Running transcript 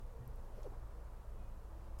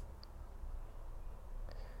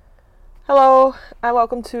Hello, and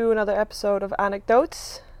welcome to another episode of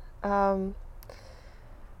Anecdotes. We're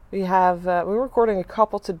recording a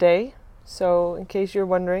couple today, so in case you're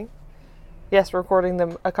wondering, yes, we're recording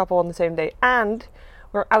them a couple on the same day, and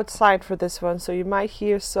we're outside for this one, so you might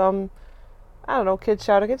hear some, kids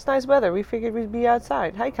shouting. It's nice weather. We figured we'd be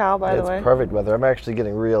outside. Hi, Kyle, by the way. It's perfect weather. I'm actually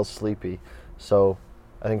getting real sleepy, so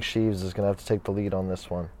I think Sheaves is going to have to take the lead on this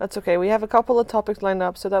one. That's okay. We have a couple of topics lined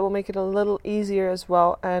up, so that will make it a little easier as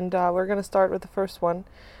well. And we're going to start with the first one.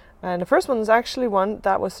 And the first one is actually one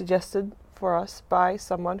that was suggested for us by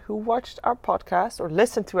someone who watched our podcast or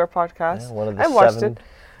listened to our podcast. Yeah, one of the and watched seven.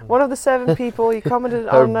 it. One of the 7 people. He commented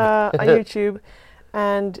on YouTube,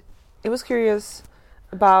 and it was curious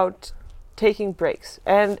about taking breaks.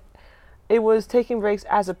 And it was taking breaks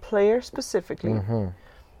as a player specifically. Mm-hmm.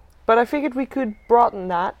 But I figured we could broaden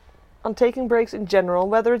that on taking breaks in general,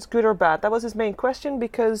 whether it's good or bad. That was his main question,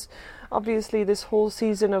 because obviously this whole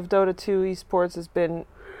season of Dota 2 esports has been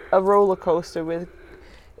a roller coaster with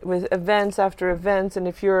events after events, and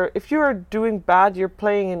if you're doing bad, you're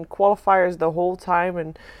playing in qualifiers the whole time,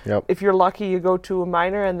 and if you're lucky, you go to a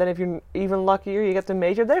minor, and then if you're even luckier, you get the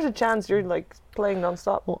major. There's a chance you're like playing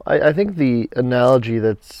nonstop. Well, I think the analogy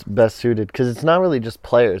that's best suited, because it's not really just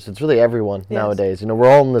players, it's really everyone nowadays. We're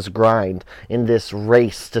all in this grind, in this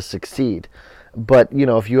race to succeed. But,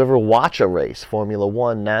 if you ever watch a race, Formula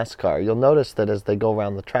 1, NASCAR, you'll notice that as they go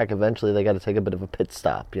around the track, eventually they got to take a bit of a pit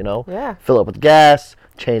stop, Yeah. Fill up with gas,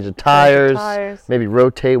 change the tires, maybe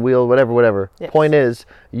rotate wheel, whatever. Yes. Point is,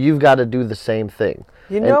 you've got to do the same thing.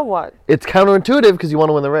 You know what? It's counterintuitive because you want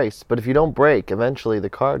to win the race, but if you don't brake, eventually the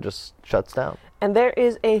car just shuts down. And there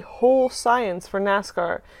is a whole science for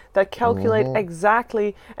NASCAR that calculate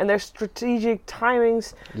exactly, and there's strategic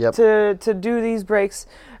timings to do these breaks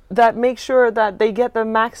that make sure that they get the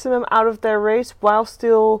maximum out of their race while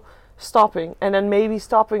still stopping, and then maybe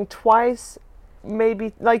stopping twice.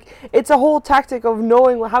 Maybe, it's a whole tactic of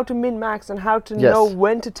knowing how to min-max and how to know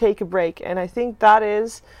when to take a break. And I think that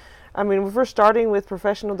is, if we're starting with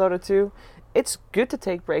professional Dota 2, it's good to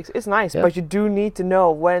take breaks. It's nice, but you do need to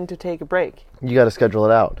know when to take a break. You got to schedule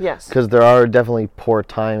it out. Yes. Because there are definitely poor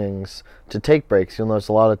timings to take breaks. You'll notice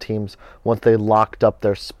a lot of teams, once they locked up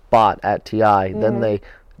their spot at TI, then they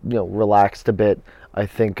relaxed a bit. I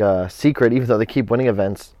think Secret, even though they keep winning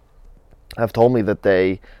events, have told me that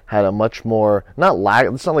they had a much more,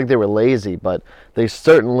 it's not like they were lazy, but they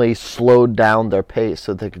certainly slowed down their pace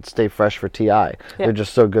so they could stay fresh for TI. Yeah. They're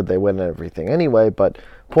just so good they win everything anyway. But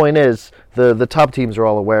point is, the top teams are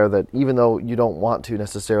all aware that even though you don't want to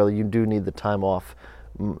necessarily, you do need the time off.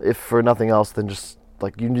 If for nothing else than just,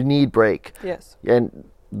 you need break. Yes. And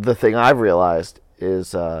the thing I've realized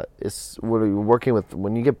is when you're working with,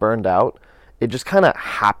 when you get burned out, it just kind of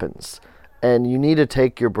happens. And you need to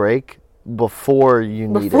take your break before you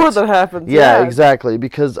need it. Before that happens. Yeah, exactly.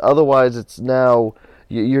 Because otherwise it's now,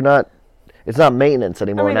 it's not maintenance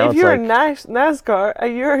anymore. Now if you're a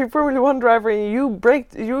NASCAR, you're a Formula 1 driver, and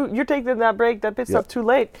you're taking that break, that pit stop too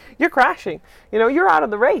late, you're crashing. You're out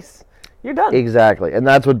of the race. You're done. Exactly. And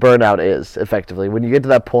that's what burnout is, effectively. When you get to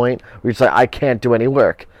that point where you're just like, I can't do any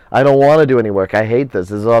work. I don't want to do any work. I hate this.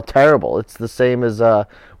 This is all terrible. It's the same as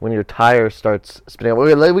when your tire starts spinning.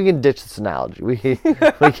 We can ditch this analogy. We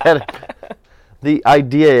get it. The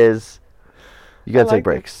idea is you got to take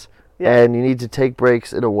breaks. Yeah. And you need to take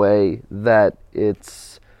breaks in a way that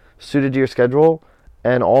it's suited to your schedule.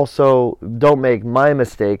 And also, don't make my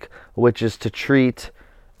mistake, which is to treat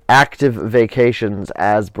active vacations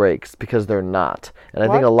as breaks, because they're not. And I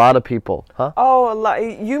think a lot of people... Huh? Oh, a lot.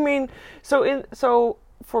 You mean... So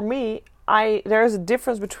for me, there's a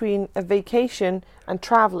difference between a vacation and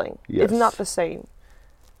traveling. Yes. It's not the same.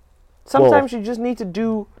 Sometimes you just need to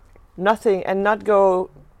do nothing and not go,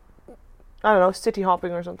 city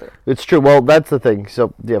hopping or something. It's true. Well, that's the thing.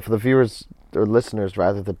 So, for the viewers or listeners,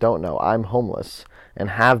 rather, that don't know, I'm homeless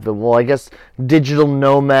and have been, I guess, digital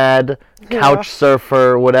nomad, couch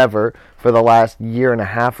surfer, whatever, for the last year and a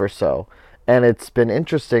half or so. And it's been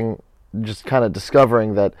interesting just kind of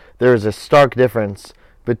discovering that there's a stark difference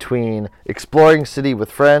between exploring city with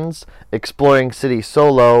friends, exploring city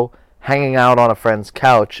solo, hanging out on a friend's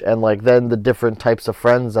couch, and then the different types of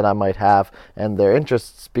friends that I might have and their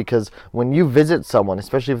interests. Because when you visit someone,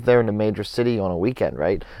 especially if they're in a major city on a weekend,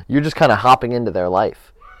 right, you're just kind of hopping into their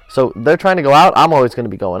life. So they're trying to go out, I'm always going to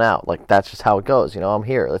be going out. That's just how it goes. I'm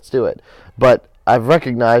here, let's do it. But I've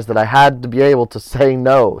recognized that I had to be able to say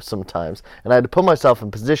no sometimes, and I had to put myself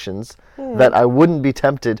in positions that I wouldn't be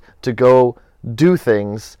tempted to go do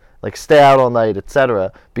things like stay out all night,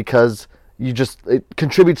 etc., because it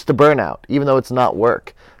contributes to burnout, even though it's not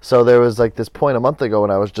work. So there was this point a month ago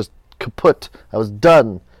when I was just kaput. I was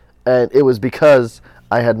done. And it was because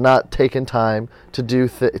I had not taken time to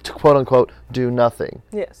to quote unquote do nothing.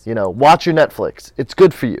 Yes. Watch your Netflix. It's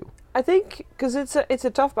good for you. I think because it's a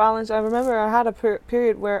tough balance. I remember I had a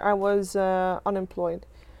period where I was unemployed,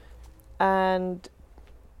 and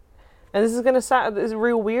this is gonna sound is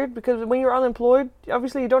real weird because when you're unemployed,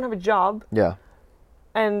 obviously you don't have a job. Yeah.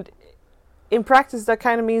 And in practice, that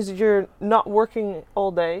kind of means that you're not working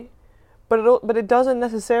all day, but it doesn't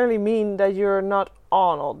necessarily mean that you're not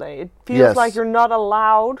on all day. It feels like you're not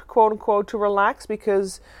allowed, quote unquote, to relax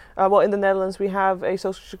because, in the Netherlands we have a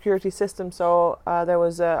social security system, so there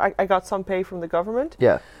was I got some pay from the government.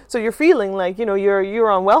 Yeah. So you're feeling like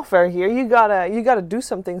you're on welfare here. You gotta do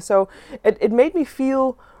something. So it made me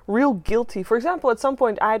feel real guilty. For example, at some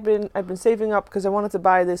point I'd been saving up because I wanted to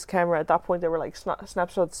buy this camera. At that point, they were like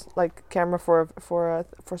snapshots, like camera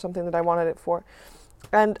for something that I wanted it for.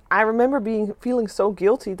 And I remember feeling so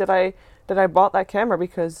guilty that I bought that camera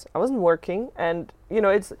because I wasn't working, and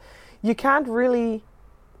you can't really,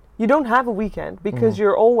 you don't have a weekend because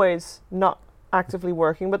you're always not actively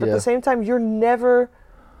working, but at the same time you're never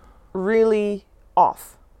really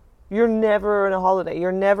off. You're never on a holiday.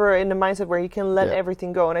 You're never in the mindset where you can let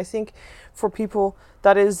everything go. And I think for people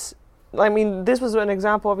that is, this was an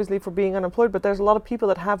example obviously for being unemployed, but there's a lot of people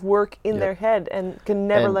that have work in their head and can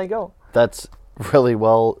never let go. That's really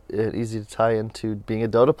easy to tie into being a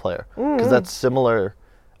Dota player, because that's similar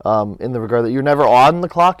in the regard that you're never on the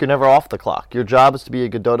clock, you're never off the clock. Your job is to be a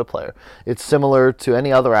good Dota player. It's similar to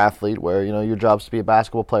any other athlete where your job is to be a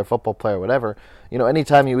basketball player, football player, whatever.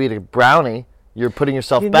 Anytime you eat a brownie, you're putting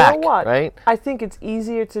yourself back, right? I think it's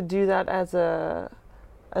easier to do that as a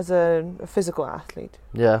physical athlete.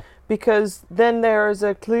 Yeah. Because then there's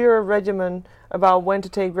a clearer regimen about when to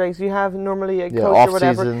take breaks. You have normally a coach or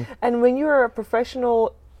whatever. Season. And when you're a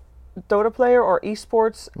professional Dota player or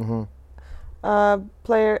esports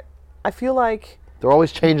player, I feel like they're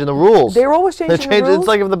always changing the rules. They're always changing the rules. It's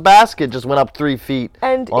like if the basket just went up 3 feet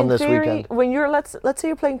and on this theory, weekend. When you're let's say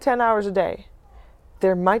you're playing 10 hours a day,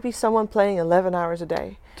 there might be someone playing 11 hours a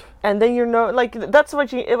day. And then that's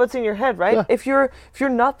what's in your head, right? Yeah. If you're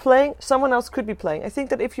not playing, someone else could be playing. I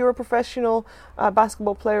think that if you're a professional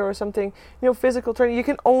basketball player or something, physical training, you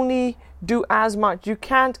can only do as much. You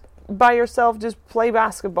can't by yourself just play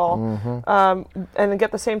basketball and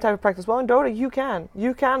get the same type of practice. Well, in Dota,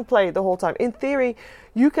 you can play the whole time. In theory,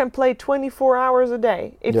 you can play 24 hours a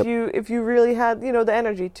day if you really had the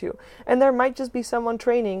energy to. And there might just be someone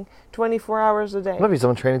training 24 hours a day. Might be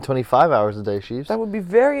someone training 25 hours a day, Sheaves. That would be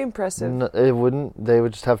very impressive. No, it wouldn't. They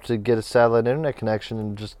would just have to get a satellite internet connection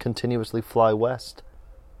and just continuously fly west.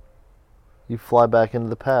 You fly back into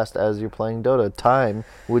the past as you're playing Dota. Time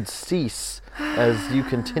would cease as you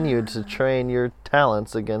continued to train your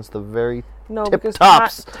talents against the very tip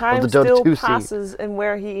tops of the time Dota 2 still passes and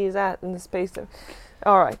where he is at in the space.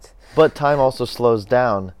 All right. But time also slows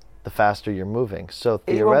down the faster you're moving. So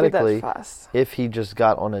theoretically, it won't be that fast. If he just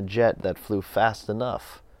got on a jet that flew fast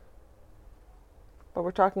enough. But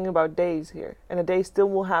we're talking about days here, and a day still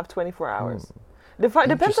will have 24 hours.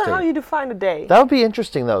 Depends on how you define a day. That would be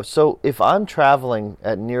interesting, though. So if I'm traveling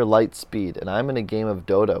at near light speed and I'm in a game of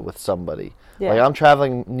Dota with somebody, like I'm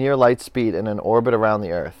traveling near light speed in an orbit around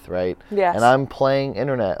the Earth, right? Yes. And I'm playing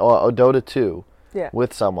Internet or Dota 2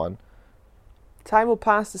 with someone. Time will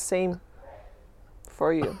pass the same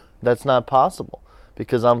for you. That's not possible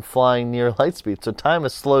because I'm flying near light speed. So time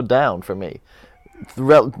has slowed down for me.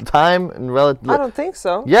 Time and relative. I don't think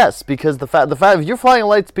so. Yes, because the fact if you're flying at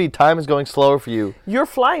light speed, time is going slower for you. You're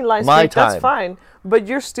flying light speed, that's fine, but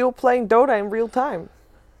you're still playing Dota in real time.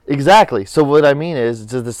 Exactly. So what I mean is,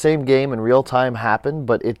 does the same game in real time happen,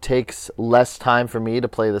 but it takes less time for me to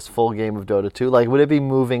play this full game of Dota 2? Like, would it be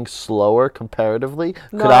moving slower comparatively?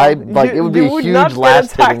 No, it would be a huge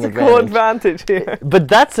last-hitting advantage here. But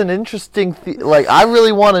that's an interesting I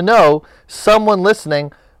really want to know, someone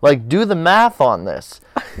listening, do the math on this.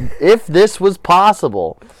 If this was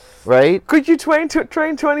possible, right? Could you train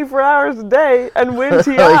 24 hours a day and win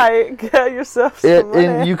TI? Get yourself some money.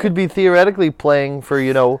 And you could be theoretically playing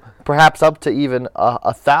for, perhaps up to even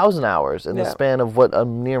 1,000 hours in the span of what a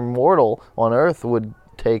mere mortal on Earth would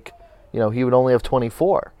take. He would only have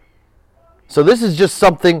 24. So this is just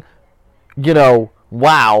something,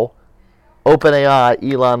 wow. OpenAI,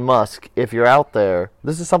 Elon Musk, if you're out there,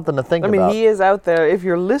 this is something to think about. He is out there. If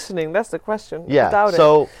you're listening, that's the question. Yeah,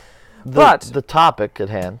 so the topic at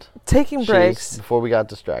hand. Taking breaks. Before we got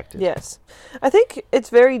distracted. Yes. I think it's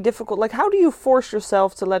very difficult. How do you force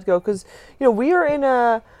yourself to let go? Because, we are in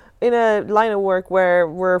a line of work where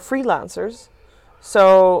we're freelancers.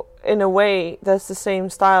 So, in a way, that's the same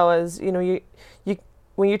style as,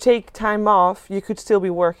 when when you take time off, you could still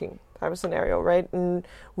be working type of scenario, right? And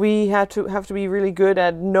we have to be really good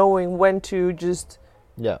at knowing when to just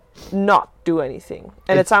not do anything.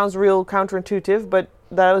 And it sounds real counterintuitive, but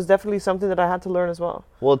that was definitely something that I had to learn as well.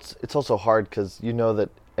 Well, it's also hard because you know that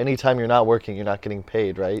anytime you're not working, you're not getting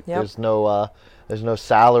paid, right? Yep. There's no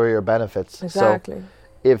salary or benefits. Exactly. So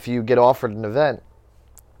if you get offered an event,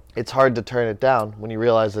 it's hard to turn it down when you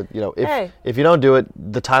realize that, if you don't do it,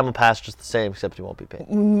 the time will pass just the same, except you won't be paid.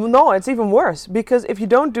 No, it's even worse, because if you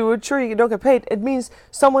don't do it, sure, you don't get paid. It means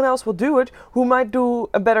someone else will do it who might do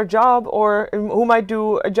a better job, or who might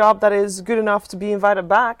do a job that is good enough to be invited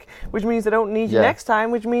back, which means they don't need you next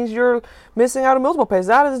time, which means you're missing out on multiple pays.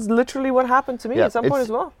 That is literally what happened to me at some point as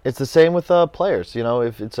well. It's the same with players.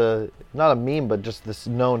 If it's not a meme, but just this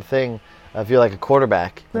known thing, if you're like a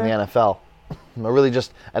quarterback in the NFL, or really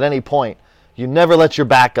just at any point, you never let your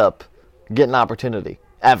backup get an opportunity,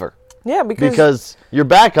 ever. Yeah, because your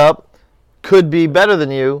backup could be better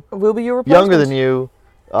than you, will be your replacement, younger than you,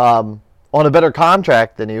 on a better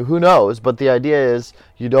contract than you, who knows? But the idea is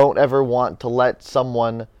you don't ever want to let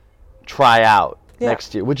someone try out next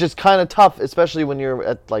to you, which is kind of tough, especially when you're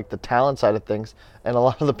at like the talent side of things. And a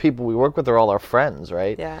lot of the people we work with are all our friends,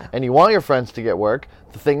 right? Yeah. And you want your friends to get work.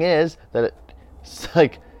 The thing is that it's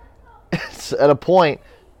like, it's at a point,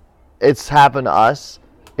 it's happened to us.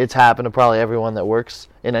 It's happened to probably everyone that works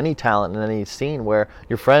in any talent, in any scene, where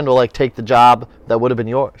your friend will like take the job that would have been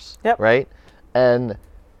yours. Yep. Right? And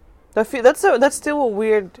that's still a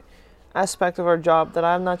weird aspect of our job that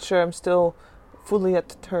I'm not sure I'm still fully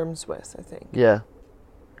at terms with, I think. Yeah.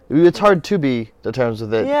 It's hard to be to terms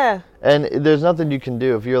with it. Yeah. And there's nothing you can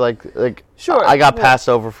do if you're like sure. I got passed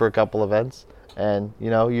over for a couple events, and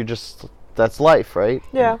you just, that's life, right?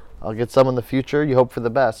 Yeah. I'll get some in the future. You hope for the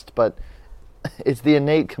best, but it's the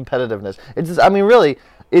innate competitiveness. It's just, I mean, really,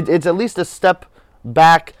 it's at least a step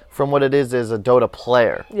back from what it is as a Dota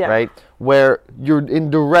player, right? Where you're in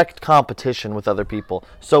direct competition with other people.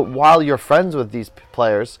 So while you're friends with these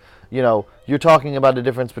players, you're talking about a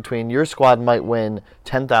difference between your squad might win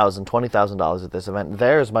 $10,000, $20,000 at this event.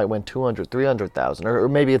 Theirs might win $200,000, $300,000, or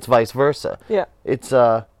maybe it's vice versa. Yeah. It's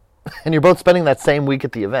and you're both spending that same week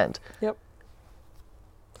at the event. Yep.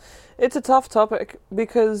 It's a tough topic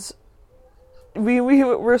because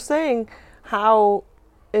we're saying how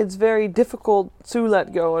it's very difficult to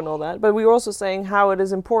let go and all that, but we're also saying how it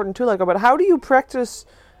is important to let go. But how do you practice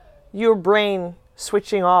your brain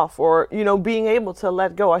switching off, or being able to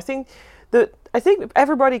let go? I think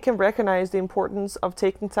everybody can recognize the importance of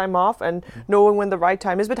taking time off and knowing when the right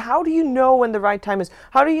time is, but how do you know when the right time is?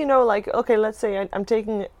 How do you know, like, okay, let's say I'm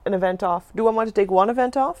taking an event off. Do I want to take one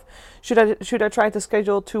event off? Should I try to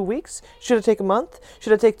schedule 2 weeks? Should I take a month?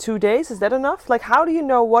 Should I take 2 days? Is that enough? Like, how do you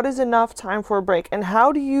know what is enough time for a break? And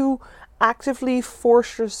how do you actively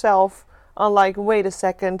force yourself on, like, wait a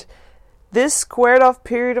second, this squared off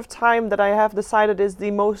period of time that I have decided is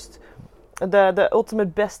the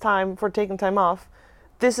ultimate best time for taking time off.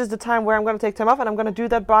 This is the time where I'm going to take time off, and I'm going to do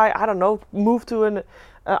that by, I don't know, move to an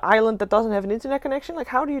island that doesn't have an internet connection. Like,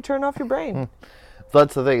 how do you turn off your brain?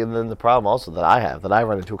 That's the thing, and then the problem also that I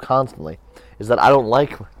run into constantly, is that I don't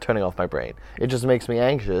like turning off my brain. It just makes me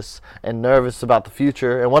anxious and nervous about the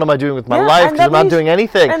future. And what am I doing with my life? Because I'm not doing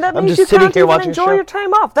anything. And that I'm means just sitting here watching you can't even enjoy your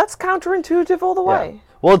time off. That's counterintuitive all the way.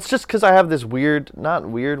 Well, it's just because I have this not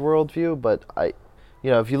weird worldview, but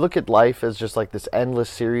if you look at life as just like this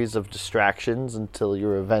endless series of distractions until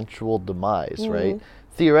your eventual demise, right?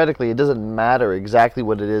 Theoretically, it doesn't matter exactly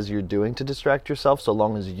what it is you're doing to distract yourself, so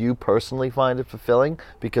long as you personally find it fulfilling,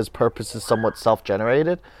 because purpose is somewhat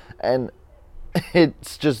self-generated. And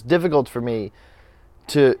it's just difficult for me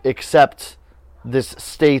to accept this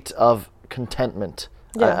state of contentment.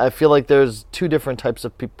 I feel like there's two different types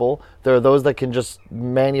of people. There are those that can just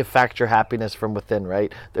manufacture happiness from within,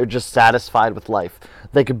 right? They're just satisfied with life.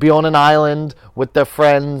 They could be on an island with their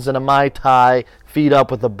friends and a Mai Tai, feed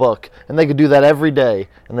up with a book, and they could do that every day,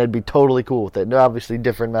 and they'd be totally cool with it. And obviously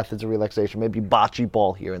different methods of relaxation, maybe bocce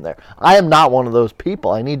ball here and there. I am not one of those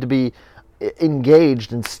people. I need to be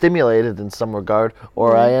engaged and stimulated in some regard,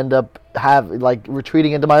 or I end up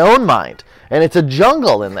retreating into my own mind, and it's a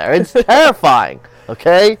jungle in there. It's terrifying.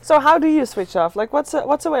 Okay. So how do you switch off? Like, what's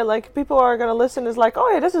a way? Like, people are gonna listen is like, oh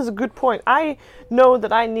yeah, this is a good point. I know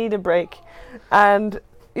that I need a break, and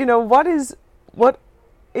what is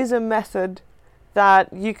a method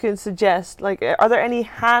that you can suggest? Like, are there any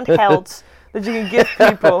handhelds that you can give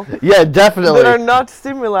people? Yeah, definitely. That are not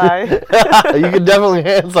stimuli. You can definitely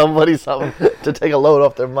hand somebody something to take a load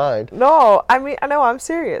off their mind. No, I mean, I know, I'm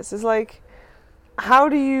serious. It's like, how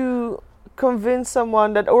do you convince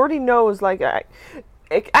someone that already knows, like,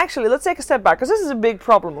 actually, let's take a step back, because this is a big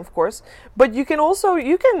problem, of course. But you can also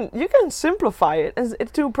you can simplify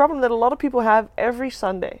it to a problem that a lot of people have every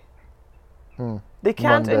Sunday. They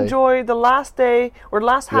can't Monday. enjoy the last day or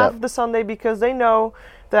last half of the Sunday because they know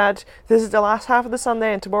that this is the last half of the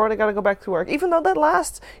Sunday and tomorrow they gotta go back to work. Even though the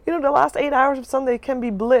last 8 hours of Sunday can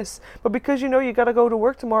be bliss, but because you know you gotta go to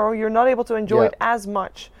work tomorrow, you're not able to enjoy it as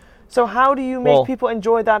much. So how do you make people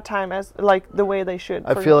enjoy that time as like the way they should?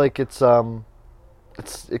 I feel like it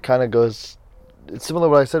kind of goes. It's similar to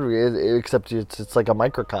what I said, except it's like a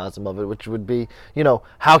microcosm of it, which would be,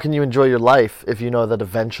 how can you enjoy your life if you know that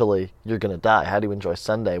eventually you're going to die? How do you enjoy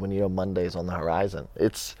Sunday when you know Monday's on the horizon?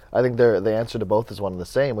 I think the answer to both is one and the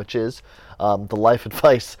same, which is the life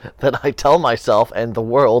advice that I tell myself and the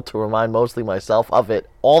world to remind mostly myself of it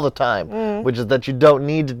all the time, which is that you don't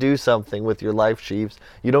need to do something with your life, Sheaves.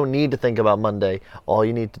 You don't need to think about Monday. All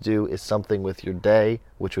you need to do is something with your day,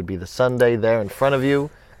 which would be the Sunday there in front of you.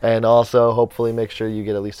 And also, hopefully, make sure you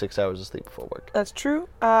get at least 6 hours of sleep before work. That's true.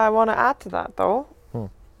 I want to add to that, though.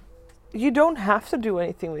 You don't have to do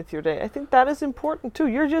anything with your day. I think that is important, too.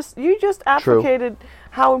 You just advocated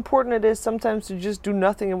how important it is sometimes to just do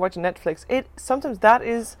nothing and watch Netflix. Sometimes that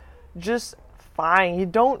is just fine. You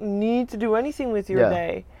don't need to do anything with your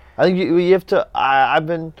day. I think you have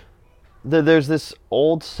to... There's this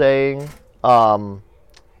old saying,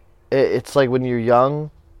 it's like when you're young,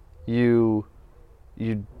 you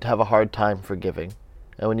have a hard time forgiving.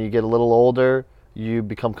 And when you get a little older, you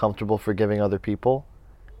become comfortable forgiving other people.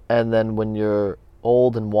 And then when you're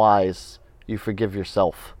old and wise, you forgive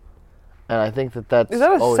yourself. And I think that's... Is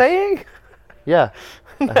that a saying? Yeah.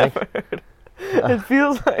 Never heard. It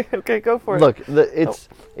feels like... Okay, go for it. Look,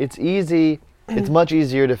 it's easy. It's much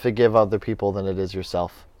easier to forgive other people than it is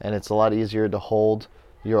yourself. And it's a lot easier to hold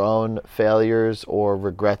your own failures or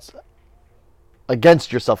regrets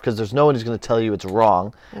against yourself, because there's no one who's going to tell you it's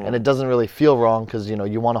wrong, and it doesn't really feel wrong because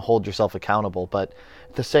you want to hold yourself accountable. But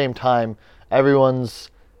at the same time,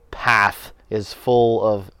 everyone's path is full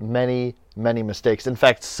of many, many mistakes. In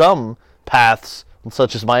fact, some paths,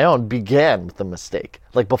 such as my own, began with a mistake.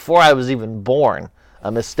 Like before I was even born,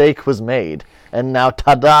 a mistake was made, and now,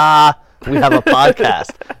 ta-da, we have a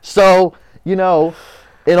podcast. So, in all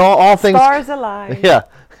things, stars align. Yeah,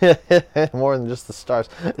 more than just the stars.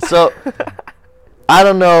 So. I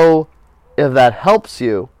don't know if that helps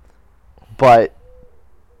you, but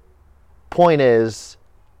point is,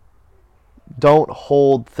 don't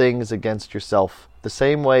hold things against yourself. The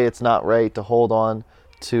same way it's not right to hold on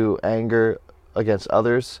to anger against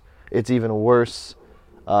others, it's even worse.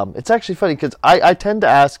 It's actually funny because I tend to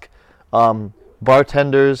ask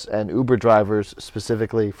bartenders and Uber drivers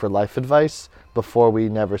specifically for life advice before we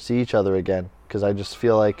never see each other again, because I just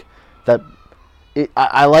feel like that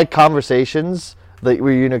I like conversations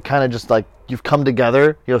where you're kind of just like you've come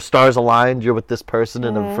together, stars aligned, you're with this person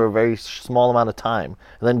for a very small amount of time,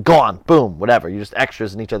 and then gone, boom, whatever. You're just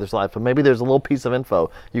extras in each other's life. But maybe there's a little piece of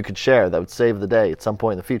info you could share that would save the day at some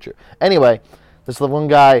point in the future. Anyway, this one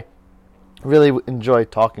guy, really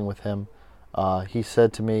enjoyed talking with him. He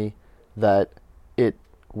said to me that it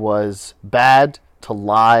was bad to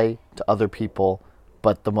lie to other people,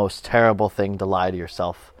 but the most terrible thing to lie to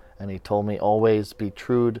yourself. And he told me always be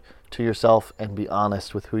true to yourself and be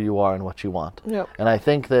honest with who you are and what you want. Yep. And I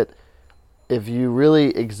think that if you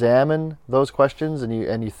really examine those questions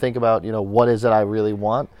and you think about, what is it I really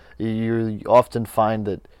want, you often find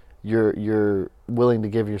that you're willing to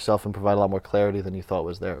give yourself and provide a lot more clarity than you thought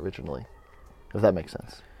was there originally. If that makes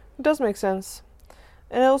sense. It does make sense.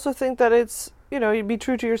 And I also think that it's, you be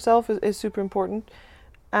true to yourself is super important.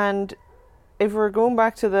 And if we're going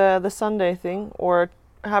back to the Sunday thing, or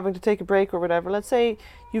having to take a break or whatever, let's say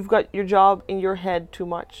you've got your job in your head too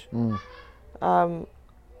much,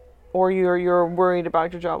 or you're worried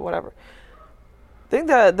about your job, whatever. I think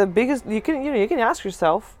the biggest you can ask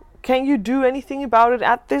yourself, can you do anything about it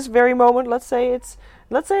at this very moment? Let's say it's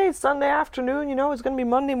Sunday afternoon, it's going to be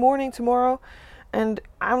Monday morning tomorrow, and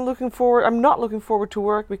I'm not looking forward to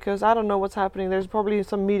work because I don't know what's happening. There's probably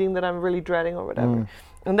some meeting that I'm really dreading or whatever.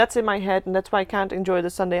 And that's in my head, and that's why I can't enjoy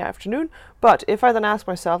the Sunday afternoon. But if I then ask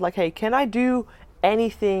myself, like, hey, can I do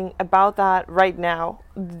anything about that right now?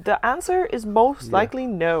 The answer is most likely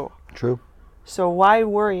no. True. So why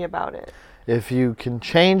worry about it? If you can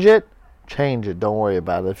change it. Don't worry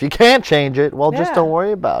about it. If you can't change it, well, just don't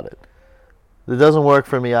worry about it. It doesn't work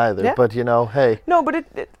for me either, but, hey. No, but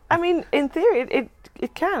in theory,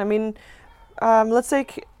 it can. Let's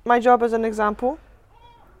take my job as an example.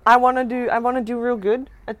 I want to do real good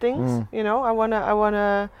at things. I want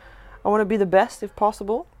to be the best if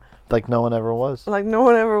possible. Like no one ever was.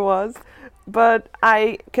 But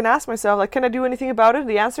I can ask myself, like, can I do anything about it?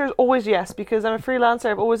 The answer is always yes, because I'm a freelancer.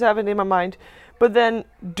 I've always have it in my mind. But then,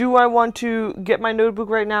 do I want to get my notebook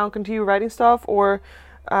right now and continue writing stuff, or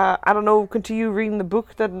I don't know, continue reading the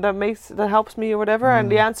book that helps me or whatever?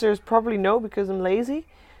 And the answer is probably no, because I'm lazy.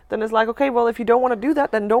 Then it's like, okay, well, if you don't want to do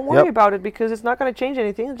that, then don't worry about it, because it's not going to change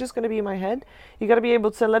anything. It's just going to be in my head. You got to be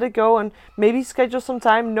able to let it go and maybe schedule some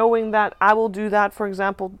time, knowing that I will do that. For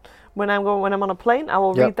example, when I'm on a plane, I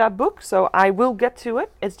will read that book, so I will get to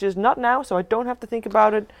it. It's just not now, so I don't have to think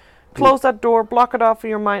about it. Close that door, block it off in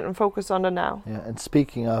your mind, and focus on the now. Yeah, and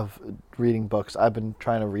speaking of reading books, I've been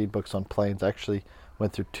trying to read books on planes. I actually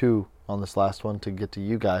went through 2 on this last one to get to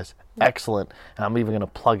you guys. Excellent. And I'm even going to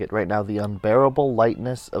plug it right now. The Unbearable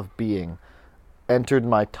Lightness of Being entered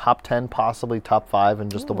my top 10, possibly top 5 in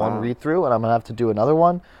just the one read through, and I'm going to have to do another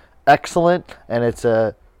one. Excellent. And it's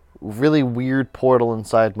a really weird portal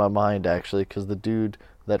inside my mind, actually, because the dude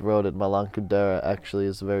that wrote it, Milan Kundera, actually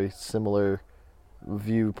is very similar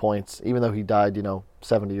viewpoints, even though he died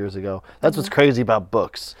 70 years ago. That's what's crazy about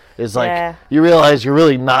books, is like you realize you're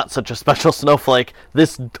really not such a special snowflake.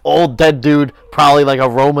 This old dead dude, probably like a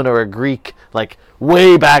Roman or a Greek, like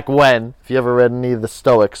way back when. If you ever read any of the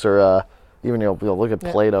Stoics, or even look at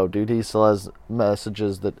Plato, dude, he still has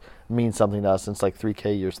messages that mean something to us since like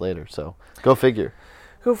 3K years later. So go figure.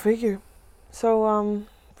 So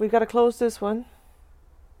we got to close this one.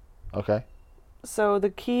 Okay. So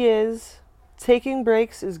the key is taking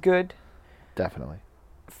breaks is good. Definitely.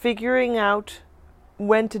 Figuring out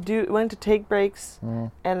when to take breaks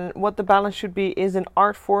and what the balance should be is an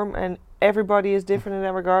art form, and everybody is different in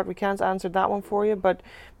that regard. We can't answer that one for you, but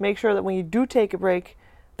make sure that when you do take a break,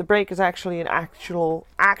 the break is actually an actual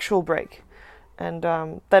break. And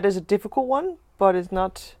that is a difficult one, but it's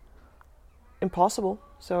not impossible.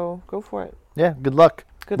 So go for it. Yeah, good luck.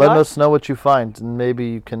 Let us know what you find, and maybe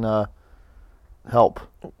you can help.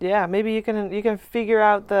 Yeah, maybe you can figure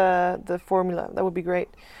out the formula. That would be great.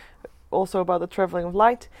 Also about the traveling of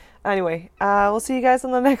light. Anyway, we'll see you guys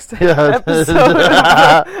on the next episode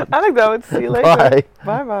of Anecdotes. See you later. Bye.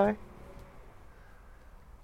 Bye-bye.